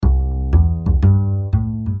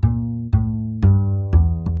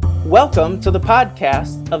Welcome to the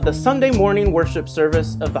podcast of the Sunday morning worship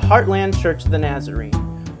service of the Heartland Church of the Nazarene.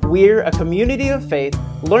 We're a community of faith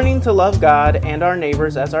learning to love God and our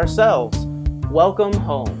neighbors as ourselves. Welcome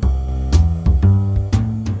home.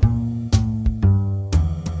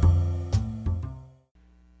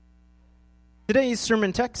 Today's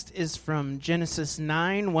sermon text is from Genesis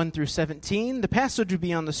 9, 1 through 17. The passage will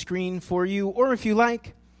be on the screen for you, or if you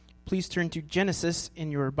like, please turn to Genesis in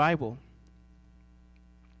your Bible.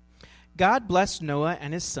 God blessed Noah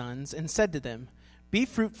and his sons and said to them, "Be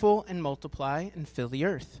fruitful and multiply and fill the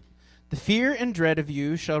earth. The fear and dread of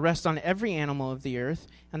you shall rest on every animal of the earth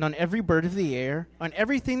and on every bird of the air, on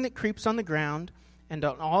everything that creeps on the ground, and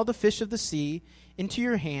on all the fish of the sea. Into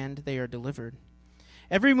your hand they are delivered.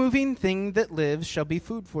 Every moving thing that lives shall be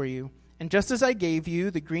food for you. And just as I gave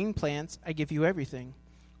you the green plants, I give you everything.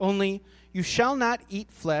 Only you shall not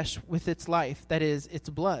eat flesh with its life, that is, its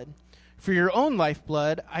blood. For your own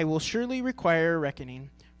lifeblood I will surely require a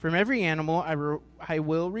reckoning. From every animal I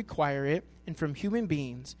will require it, and from human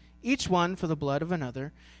beings, each one for the blood of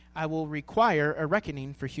another, I will require a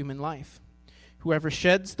reckoning for human life. Whoever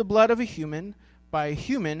sheds the blood of a human, by a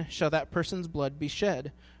human shall that person's blood be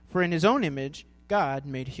shed. For in his own image God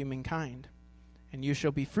made humankind. And you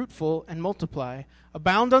shall be fruitful and multiply,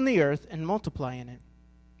 abound on the earth and multiply in it."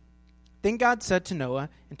 Then God said to Noah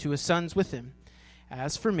and to his sons with him,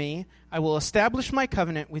 "As for me, I will establish my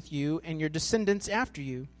covenant with you and your descendants after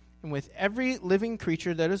you, and with every living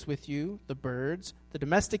creature that is with you, the birds, the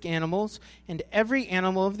domestic animals, and every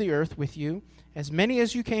animal of the earth with you, as many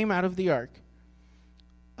as you came out of the ark.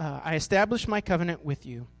 I establish my covenant with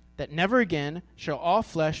you, that never again shall all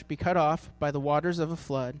flesh be cut off by the waters of a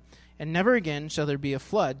flood, and never again shall there be a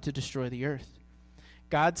flood to destroy the earth."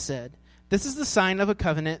 God said, "This is the sign of a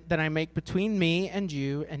covenant that I make between me and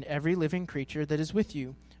you and every living creature that is with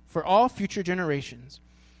you, for all future generations.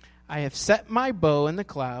 I have set my bow in the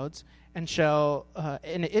clouds, and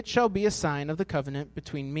it shall be a sign of the covenant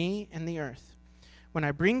between me and the earth. When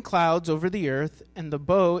I bring clouds over the earth, and the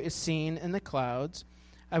bow is seen in the clouds,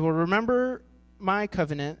 I will remember my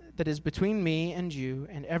covenant that is between me and you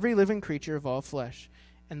and every living creature of all flesh,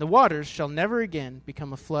 and the waters shall never again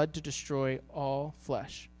become a flood to destroy all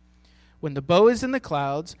flesh. When the bow is in the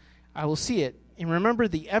clouds, I will see it, and remember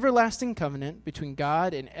the everlasting covenant between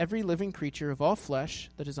God and every living creature of all flesh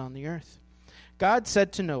that is on the earth." God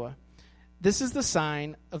said to Noah, "This is the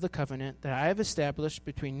sign of the covenant that I have established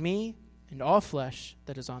between me and all flesh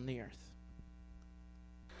that is on the earth."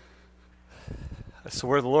 That's the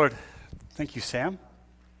word of the Lord. Thank you, Sam.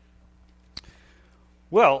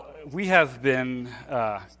 Well, we have been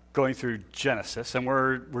going through Genesis, and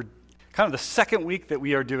we're kind of the second week that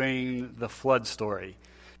we are doing the flood story.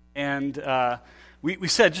 And we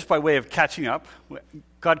said, just by way of catching up,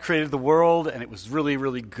 God created the world, and it was really,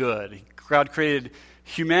 really good. God created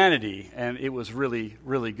humanity, and it was really,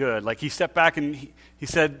 really good. Like, he stepped back and he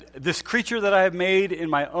said, "This creature that I have made in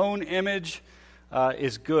my own image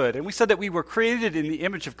is good." And we said that we were created in the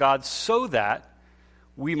image of God so that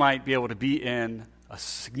we might be able to be in a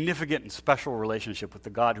significant and special relationship with the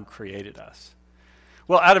God who created us.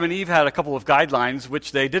 Well, Adam and Eve had a couple of guidelines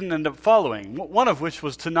which they didn't end up following, one of which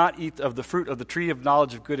was to not eat of the fruit of the tree of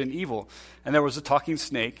knowledge of good and evil. And there was a talking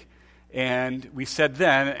snake, and we said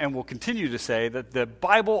then, and we'll continue to say, that the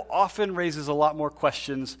Bible often raises a lot more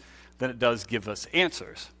questions than it does give us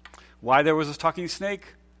answers. Why there was a talking snake?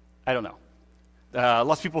 I don't know.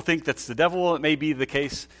 Lots of people think that's the devil. It may be the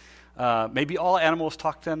case. Maybe all animals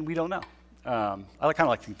talk then. We don't know. I kind of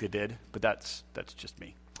like to think they did, but that's just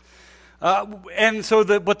me. And so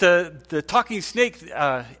the talking snake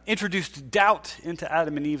introduced doubt into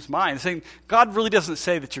Adam and Eve's mind, saying, God really doesn't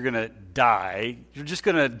say that you're going to die. You're just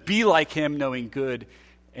going to be like him, knowing good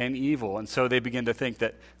and evil. And so they begin to think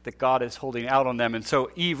that God is holding out on them. And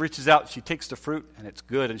so Eve reaches out, she takes the fruit, and it's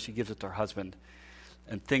good, and she gives it to her husband.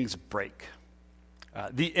 And things break.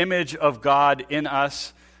 The image of God in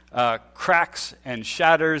us cracks and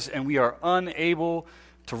shatters, and we are unable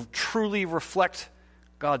to truly reflect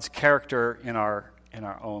God's character in our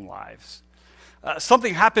own lives.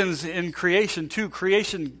 Something happens in creation too.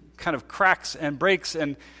 Creation kind of cracks and breaks,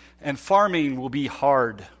 and farming will be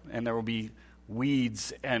hard, and there will be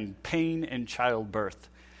weeds and pain in childbirth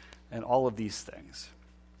and all of these things.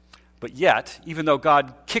 But yet, even though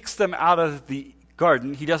God kicks them out of the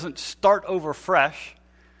garden, he doesn't start over fresh,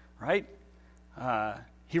 right?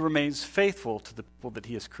 He remains faithful to the people that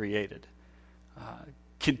he has created,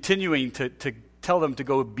 continuing to tell them to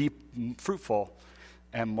go be fruitful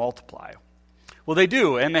and multiply. Well, they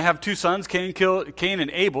do, and they have two sons, Cain and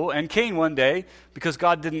Abel. And Cain one day, because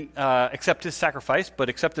God didn't accept his sacrifice, but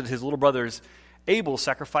accepted his little brother's Abel's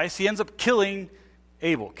sacrifice, he ends up killing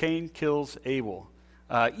Abel. Cain kills Abel.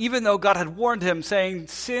 Even though God had warned him, saying,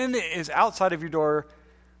 sin is outside of your door,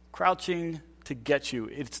 crouching to get you.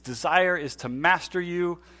 Its desire is to master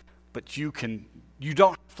you, but you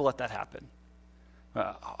don't have to let that happen.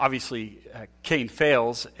 Obviously, Cain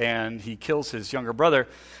fails, and he kills his younger brother,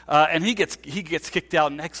 and he gets kicked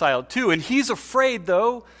out and exiled too. And he's afraid,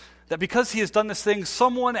 though, that because he has done this thing,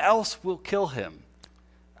 someone else will kill him.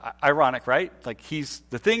 Ironic, right? Like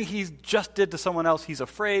the thing he just did to someone else, he's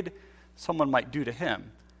afraid someone might do to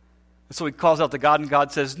him. And so he calls out to God, and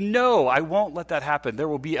God says, no, I won't let that happen. There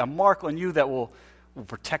will be a mark on you that will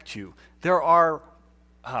protect you. There are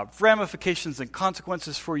ramifications and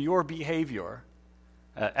consequences for your behavior.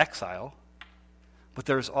 Exile, but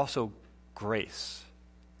there's also grace.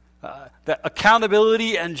 That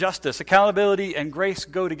accountability and justice, accountability and grace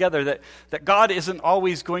go together, that God isn't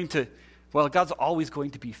always going to, God's always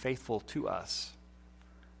going to be faithful to us,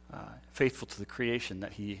 faithful to the creation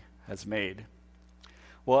that he has made.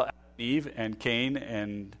 Well, Eve and Cain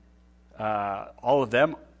and all of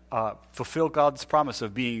them fulfill God's promise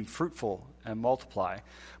of being fruitful and multiply.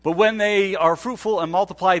 But when they are fruitful and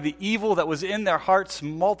multiply, the evil that was in their hearts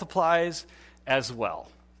multiplies as well.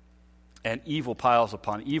 And evil piles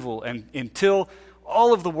upon evil, and until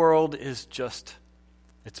all of the world is just,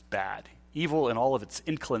 it's bad. Evil in all of its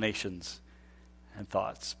inclinations and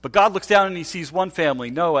thoughts. But God looks down and he sees one family,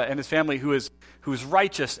 Noah and his family, who is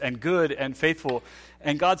righteous and good and faithful.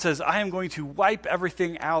 And God says, I am going to wipe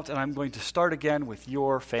everything out, and I'm going to start again with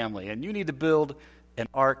your family. And you need to build an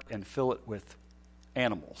ark and fill it with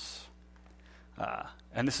animals.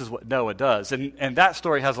 And this is what Noah does. And that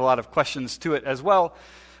story has a lot of questions to it as well.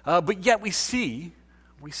 But yet we see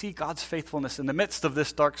God's faithfulness in the midst of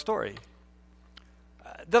this dark story.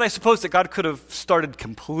 That I suppose that God could have started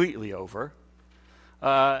completely over.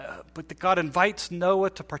 But that God invites Noah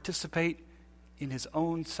to participate in his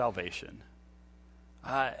own salvation.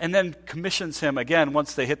 And then commissions him again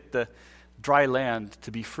once they hit the dry land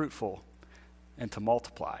to be fruitful and to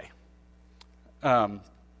multiply. And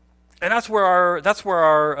that's where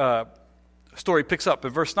our story picks up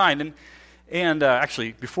in verse 9. And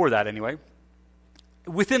actually, before that anyway,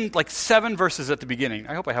 within like 7 verses at the beginning,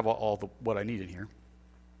 I hope I have what I need in here.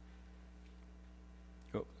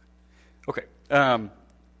 Oh, okay.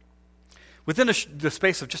 Within the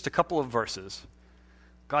space of just a couple of verses,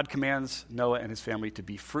 God commands Noah and his family to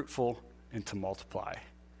be fruitful and to multiply.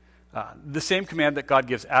 The same command that God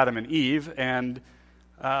gives Adam and Eve, and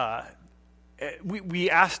we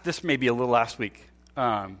asked this maybe a little last week.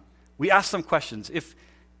 We asked some questions. If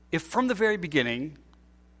from the very beginning,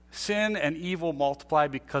 sin and evil multiply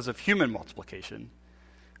because of human multiplication,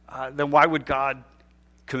 then why would God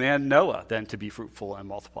command Noah then to be fruitful and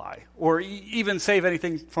multiply? Or even save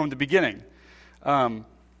anything from the beginning?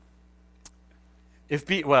 If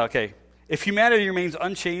humanity remains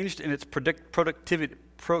unchanged in its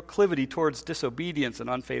proclivity towards disobedience and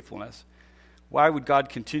unfaithfulness, why would God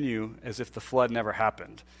continue as if the flood never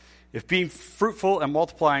happened? If being fruitful and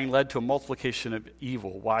multiplying led to a multiplication of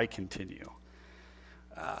evil, why continue?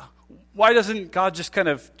 Why doesn't God just kind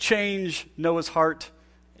of change Noah's heart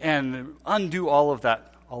and undo all of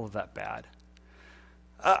that bad?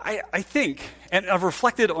 I think, and I've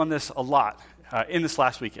reflected on this a lot in this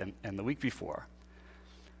last week and the week before,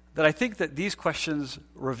 that I think that these questions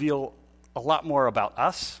reveal a lot more about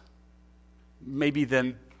us, maybe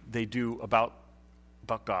than they do about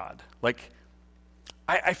God. Like,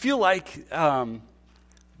 I feel like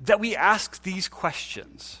that we ask these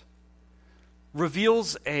questions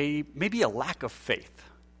reveals maybe a lack of faith.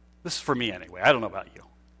 This is for me anyway. I don't know about you.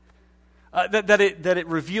 That it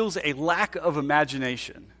reveals a lack of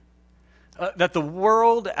imagination. That the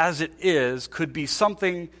world as it is could be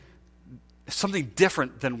something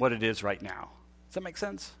different than what it is right now. Does that make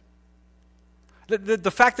sense?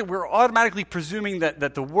 The fact that we're automatically presuming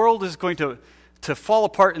that the world is going to fall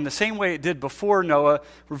apart in the same way it did before Noah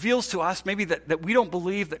reveals to us maybe that we don't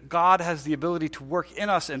believe that God has the ability to work in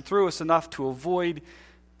us and through us enough to avoid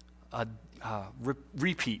a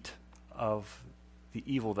repeat of the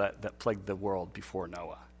evil that plagued the world before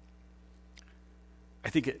Noah. I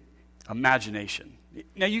think imagination.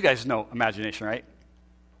 Now you guys know imagination, right?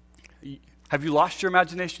 Have you lost your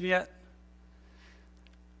imagination yet?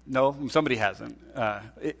 No, somebody hasn't.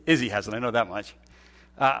 Izzy hasn't, I know that much.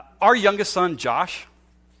 Our youngest son, Josh,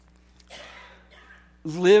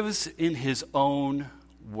 lives in his own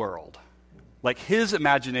world. Like his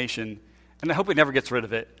imagination, and I hope he never gets rid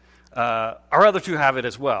of it. Our other two have it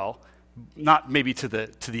as well, not maybe to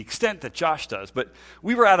the extent that Josh does. But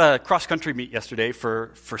we were at a cross-country meet yesterday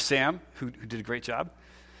for Sam, who did a great job.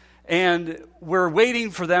 And we're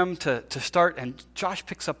waiting for them to start, and Josh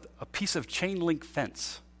picks up a piece of chain link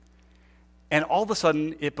fence. And all of a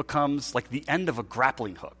sudden, it becomes like the end of a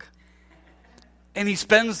grappling hook. And he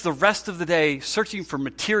spends the rest of the day searching for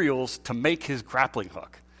materials to make his grappling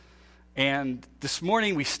hook. And this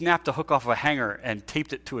morning, we snapped a hook off of a hanger and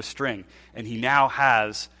taped it to a string. And he now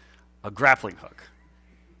has a grappling hook.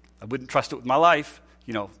 I wouldn't trust it with my life,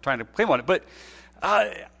 trying to claim on it. But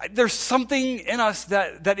there's something in us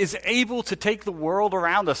that is able to take the world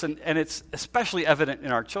around us, and it's especially evident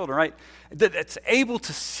in our children, right? That it's able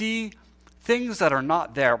to see things that are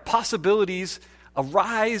not there. Possibilities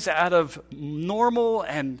arise out of normal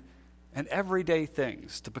and everyday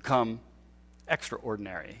things to become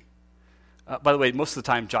extraordinary. By the way, most of the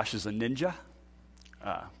time, Josh is a ninja.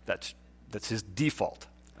 That's his default.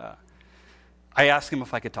 I asked him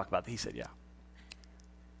if I could talk about that. He said, yeah.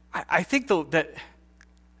 I think, though, that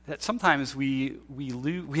sometimes we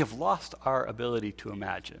have lost our ability to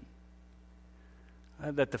imagine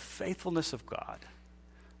that the faithfulness of God,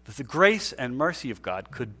 that the grace and mercy of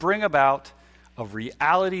God could bring about a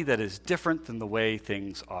reality that is different than the way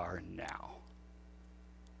things are now.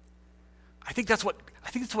 I think that's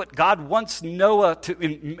what God wants Noah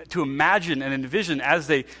to imagine and envision as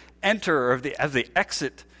they enter or as they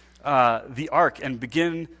exit the ark and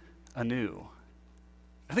begin anew.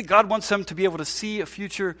 I think God wants them to be able to see a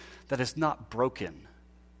future that is not broken,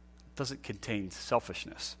 doesn't contain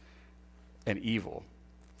selfishness and evil.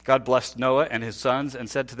 God blessed Noah and his sons and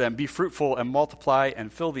said to them, "Be fruitful and multiply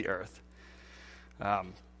and fill the earth.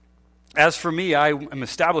 As for me, I am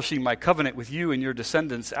establishing my covenant with you and your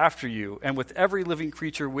descendants after you, and with every living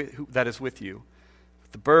creature that is with you,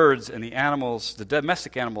 with the birds and the animals, the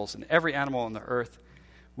domestic animals, and every animal on the earth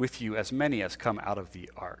with you, as many as come out of the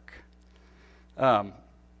ark."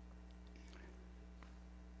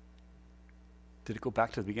 Did it go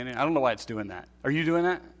back to the beginning? I don't know why it's doing that. Are you doing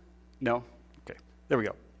that? No? Okay, there we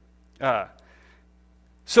go.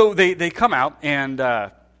 So they come out, and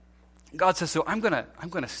God says, "So I'm going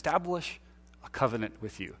to establish a covenant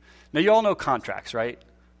with you." Now, you all know contracts, right?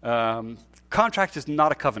 Contract is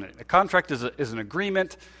not a covenant. A contract is an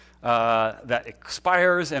agreement that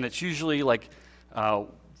expires, and it's usually like,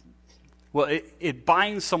 it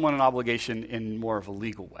binds someone an obligation in more of a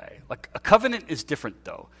legal way. Like a covenant is different,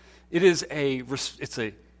 though. It is it's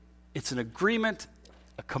an agreement,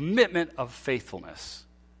 a commitment of faithfulness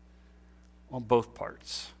on both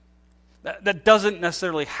parts. That doesn't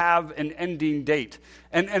necessarily have an ending date.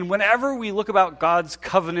 And whenever we look about God's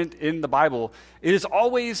covenant in the Bible, it was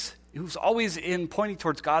always in pointing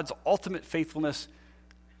towards God's ultimate faithfulness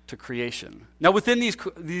to creation. Now, within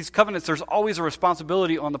these covenants, there's always a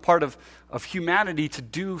responsibility on the part of humanity to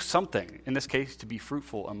do something. In this case, to be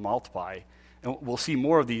fruitful and multiply. And we'll see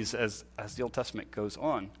more of these as the Old Testament goes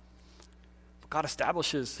on. But God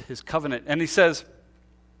establishes his covenant, and he says,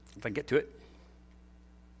 if I can get to it,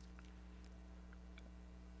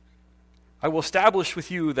 "I will establish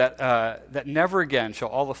with you that never again shall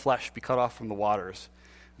all the flesh be cut off from the waters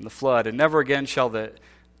and the flood, and never again shall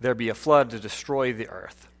there be a flood to destroy the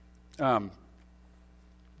earth."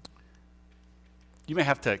 You may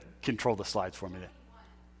have to control the slides for me.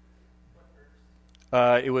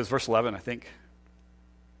 It was verse 11, I think.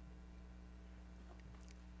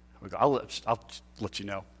 I'll let you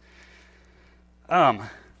know. I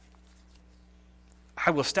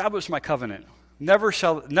will establish my covenant. Never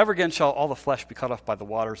again shall all the flesh be cut off by the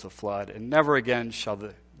waters of flood, and never again shall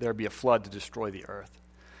there be a flood to destroy the earth.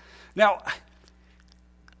 Now,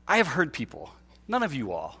 I have heard people, none of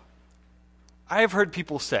you all, I have heard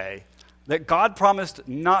people say that God promised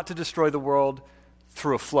not to destroy the world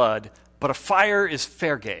through a flood, but a fire is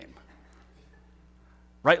fair game.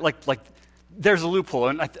 Right? Like there's a loophole,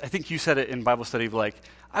 and I think you said it in Bible study, like,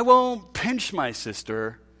 "I won't pinch my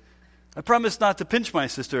sister. I promise not to pinch my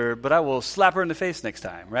sister, but I will slap her in the face next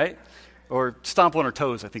time," right? Or stomp on her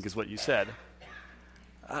toes, I think is what you said.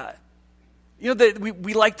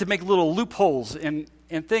 We like to make little loopholes in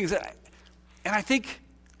things. And I think,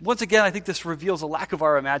 once again, I think this reveals a lack of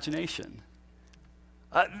our imagination.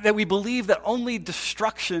 That we believe that only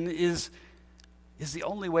destruction is the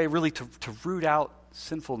only way really to root out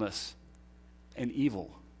sinfulness and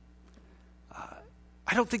evil.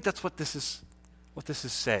 I don't think that's what this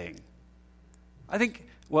is saying. I think,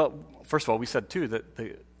 well, first of all, we said too that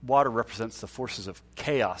the water represents the forces of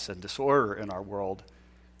chaos and disorder in our world,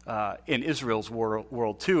 in Israel's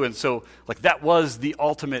world too, and so like that was the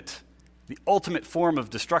ultimate form of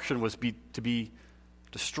destruction was to be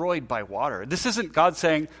destroyed by water. This isn't God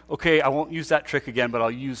saying, "Okay, I won't use that trick again, but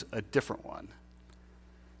I'll use a different one."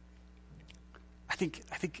 I think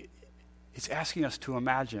It's asking us to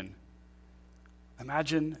imagine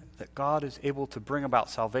that God is able to bring about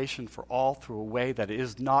salvation for all through a way that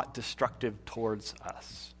is not destructive towards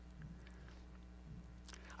us.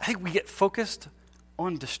 I think we get focused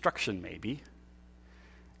on destruction, maybe,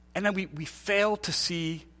 and then we fail to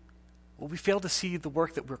see the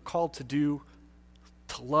work that we're called to do,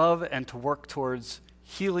 to love and to work towards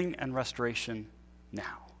healing and restoration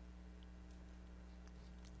now.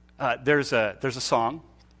 There's a song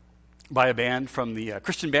by a band from the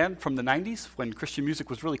Christian band from the 90s, when Christian music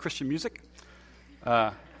was really Christian music.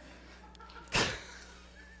 Thank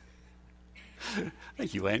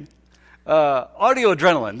you, Lane. Audio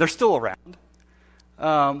Adrenaline, they're still around.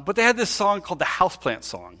 But they had this song called the Houseplant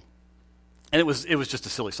Song. And it was just a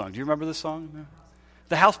silly song. Do you remember this song? No?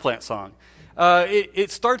 The Houseplant Song.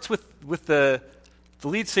 It starts with the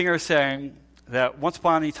lead singer saying that once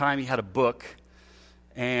upon a time he had a book,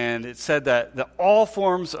 and it said that all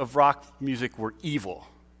forms of rock music were evil.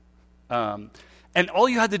 And all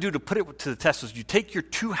you had to do to put it to the test was you take your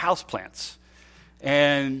two houseplants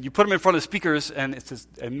and you put them in front of speakers, and it says,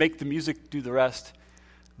 and make the music do the rest.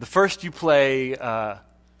 The first you play, what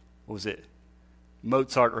was it?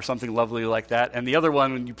 Mozart or something lovely like that. And the other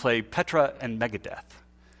one, when you play Petra and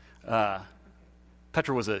Megadeth.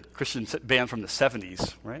 Petra was a Christian band from the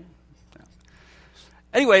 70s, right?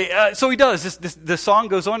 Anyway, so he does. The song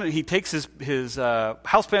goes on, and he takes his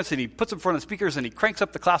houseplants and he puts them in front of the speakers, and he cranks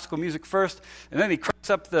up the classical music first, and then he cranks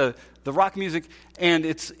up the rock music, and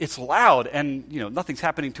it's loud, and nothing's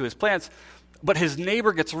happening to his plants. But his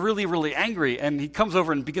neighbor gets really, really angry, and he comes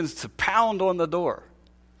over and begins to pound on the door.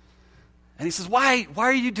 And he says, "Why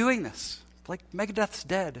are you doing this? Like, Megadeth's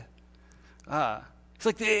dead." He's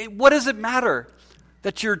like, "What does it matter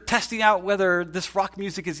that you're testing out whether this rock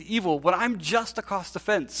music is evil when I'm just across the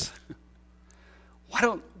fence? Why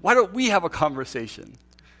don't we have a conversation?"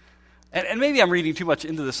 And maybe I'm reading too much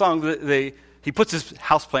into the song. He puts his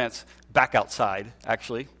houseplants back outside,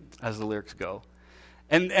 actually, as the lyrics go.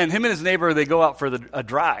 And him and his neighbor, they go out for a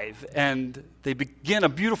drive, and they begin a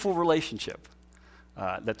beautiful relationship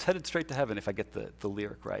that's headed straight to heaven, if I get the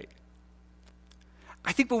lyric right.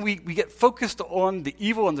 I think when we get focused on the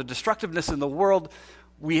evil and the destructiveness in the world,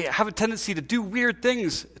 we have a tendency to do weird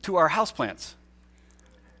things to our houseplants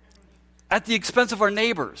at the expense of our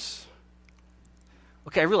neighbors.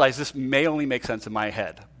 Okay, I realize this may only make sense in my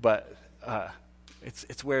head, but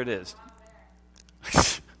it's where it is.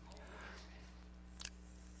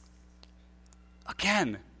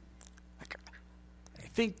 Again, I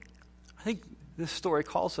think this story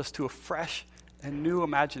calls us to a fresh and new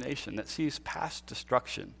imagination that sees past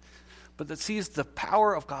destruction, but that sees the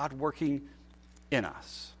power of God working in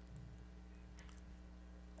us.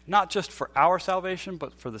 Not just for our salvation,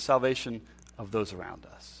 but for the salvation of those around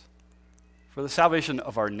us, for the salvation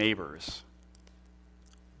of our neighbors.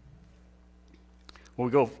 Well,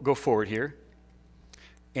 we go forward here,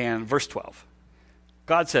 and verse 12.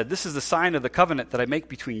 God said, "This is the sign of the covenant that I make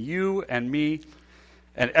between you and me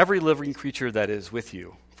and every living creature that is with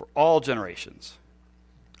you for all generations.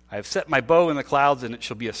 I have set my bow in the clouds, and it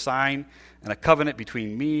shall be a sign and a covenant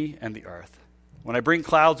between me and the earth. When I bring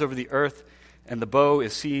clouds over the earth and the bow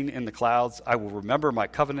is seen in the clouds, I will remember my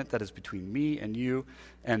covenant that is between me and you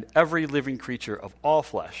and every living creature of all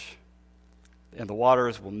flesh. And the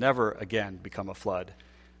waters will never again become a flood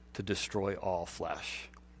to destroy all flesh."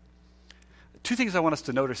 Two things I want us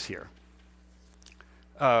to notice here.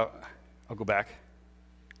 I'll go back.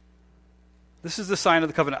 This is the sign of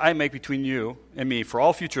the covenant I make between you and me for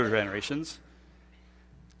all future generations.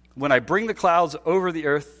 When I bring the clouds over the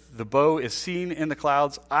earth, the bow is seen in the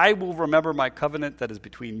clouds. I will remember my covenant that is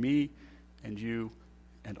between me and you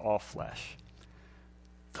and all flesh.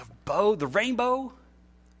 The bow, the rainbow,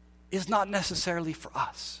 is not necessarily for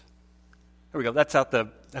us. There we go. That's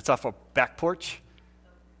off a back porch.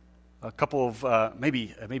 A couple of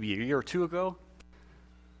maybe a year or two ago.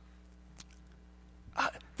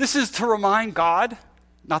 This is to remind God,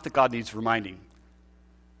 not that God needs reminding,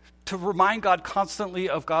 to remind God constantly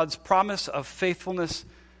of God's promise of faithfulness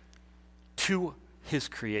to his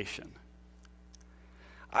creation.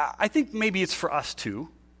 I think maybe it's for us too,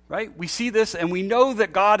 right? We see this and we know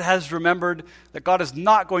that God has remembered that God is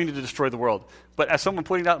not going to destroy the world. But as someone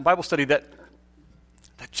pointed out in Bible study, that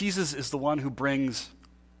Jesus is the one who brings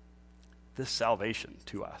this salvation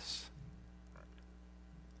to us.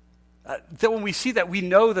 That when we see that, we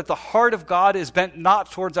know that the heart of God is bent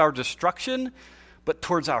not towards our destruction, but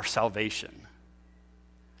towards our salvation.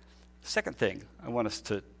 Second thing I want us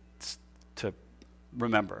to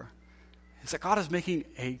remember is that God is making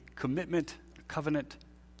a commitment, a covenant,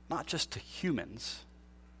 not just to humans,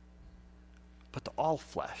 but to all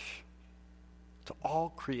flesh. to all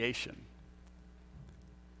creation.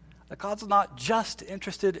 That God's not just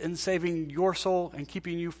interested in saving your soul and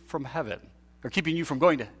keeping you from heaven, or keeping you from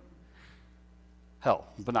going to hell,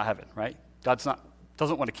 but not heaven, right? Doesn't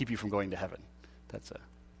want to keep you from going to heaven.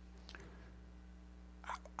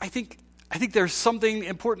 I think there's something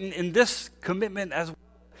important in this commitment as well,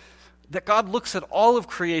 that God looks at all of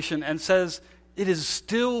creation and says, it is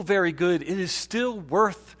still very good, it is still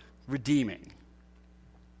worth redeeming.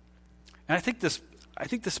 And I think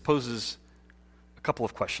this poses a couple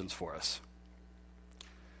of questions for us.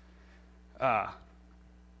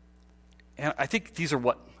 And I think these are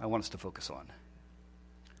what I want us to focus on.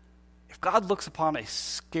 If God looks upon a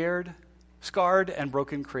scarred and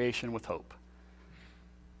broken creation with hope,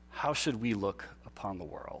 how should we look upon the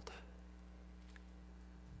world?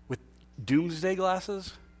 With doomsday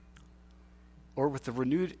glasses, or with the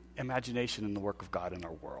renewed imagination in the work of God in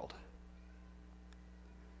our world?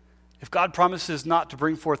 If God promises not to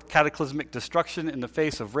bring forth cataclysmic destruction in the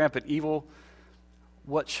face of rampant evil,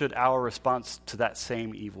 what should our response to that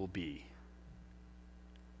same evil be?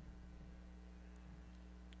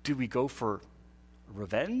 Do we go for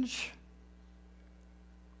revenge?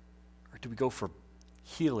 Or do we go for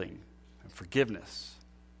healing and forgiveness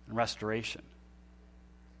and restoration?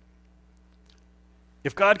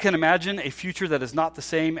 If God can imagine a future that is not the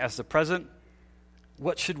same as the present,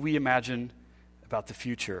 what should we imagine about the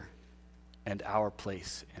future and our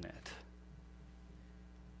place in it?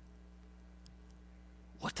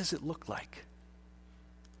 What does it look like?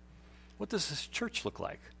 What does this church look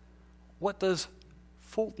like? What does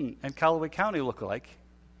Fulton and Callaway County look like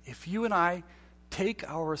if you and I take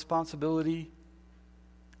our responsibility,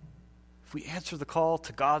 if we answer the call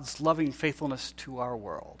to God's loving faithfulness to our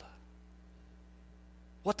world?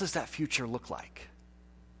 What does that future look like?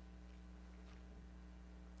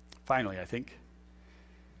 Finally, I think,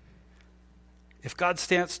 if God's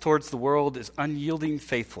stance towards the world is unyielding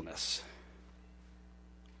faithfulness,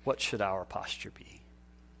 what should our posture be?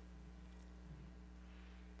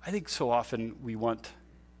 I think so often we want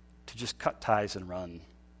to just cut ties and run,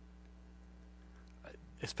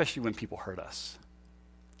 especially when people hurt us.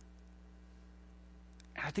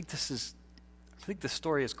 And I think this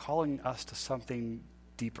story is calling us to something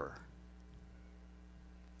deeper,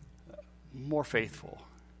 more faithful,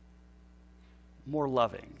 more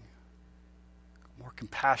loving, more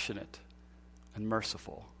compassionate and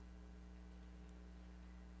merciful.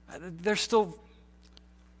 There's still,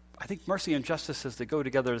 I think, mercy and justice as they go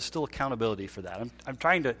together, there's still accountability for that. I'm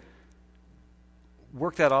trying to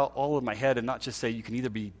work that all in my head and not just say you can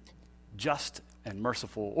either be just and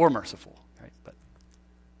merciful or merciful, right? But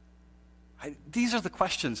these are the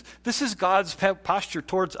questions. This is God's posture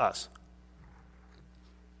towards us.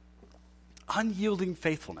 Unyielding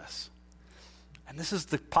faithfulness. And this is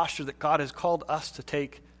the posture that God has called us to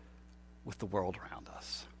take with the world around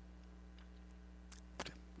us.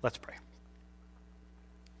 Let's pray.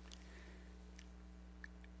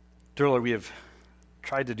 Dear Lord, we have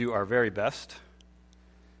tried to do our very best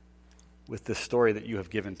with this story that you have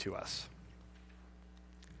given to us.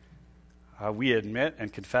 We admit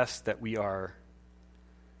and confess that we are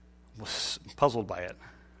puzzled by it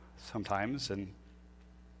sometimes, and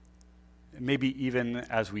maybe even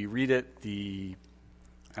as we read it, the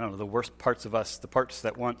worst parts of us, the parts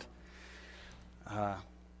that want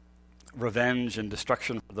revenge and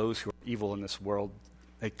destruction for those who are evil in this world,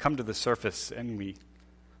 they come to the surface, and we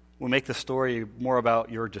make the story more about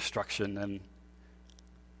your destruction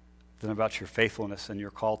than about your faithfulness and your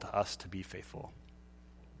call to us to be faithful.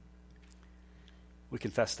 We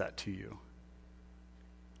confess that to you.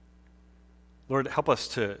 Lord, help us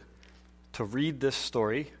to read this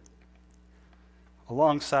story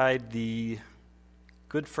alongside the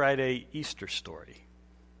Good Friday Easter story,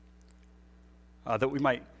 that we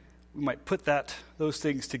might put those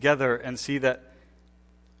things together and see that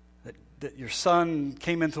your Son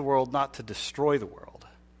came into the world not to destroy the world,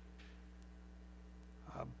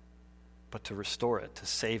 but to restore it, to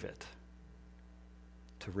save it,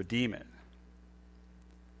 to redeem it.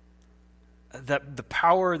 That the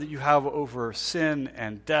power that you have over sin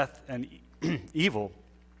and death and evil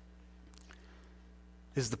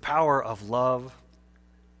is the power of love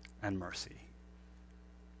and mercy,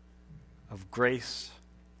 of grace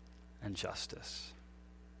and justice.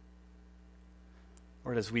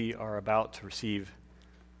 Lord, as we are about to receive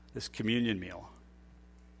this communion meal,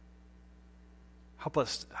 help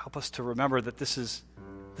us to remember that this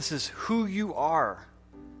is who you are.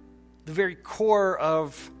 The very core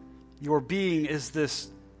of your being is this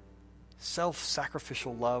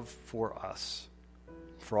self-sacrificial love for us,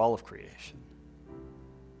 for all of creation.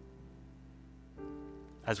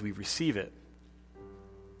 As we receive it,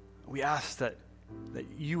 We ask that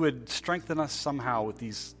you would strengthen us somehow with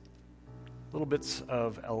these little bits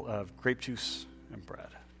of grape juice and bread,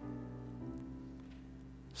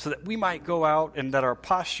 so that we might go out and that our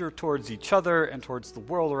posture towards each other and towards the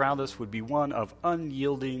world around us would be one of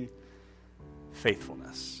unyielding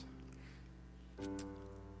faithfulness. In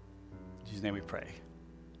Jesus' name we pray.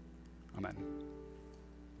 Amen.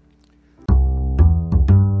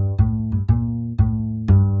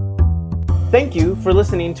 Thank you for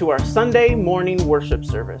listening to our Sunday morning worship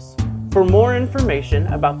service. For more information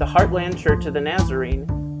about the Heartland Church of the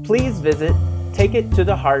Nazarene, please visit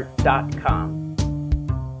takeittotheheart.com.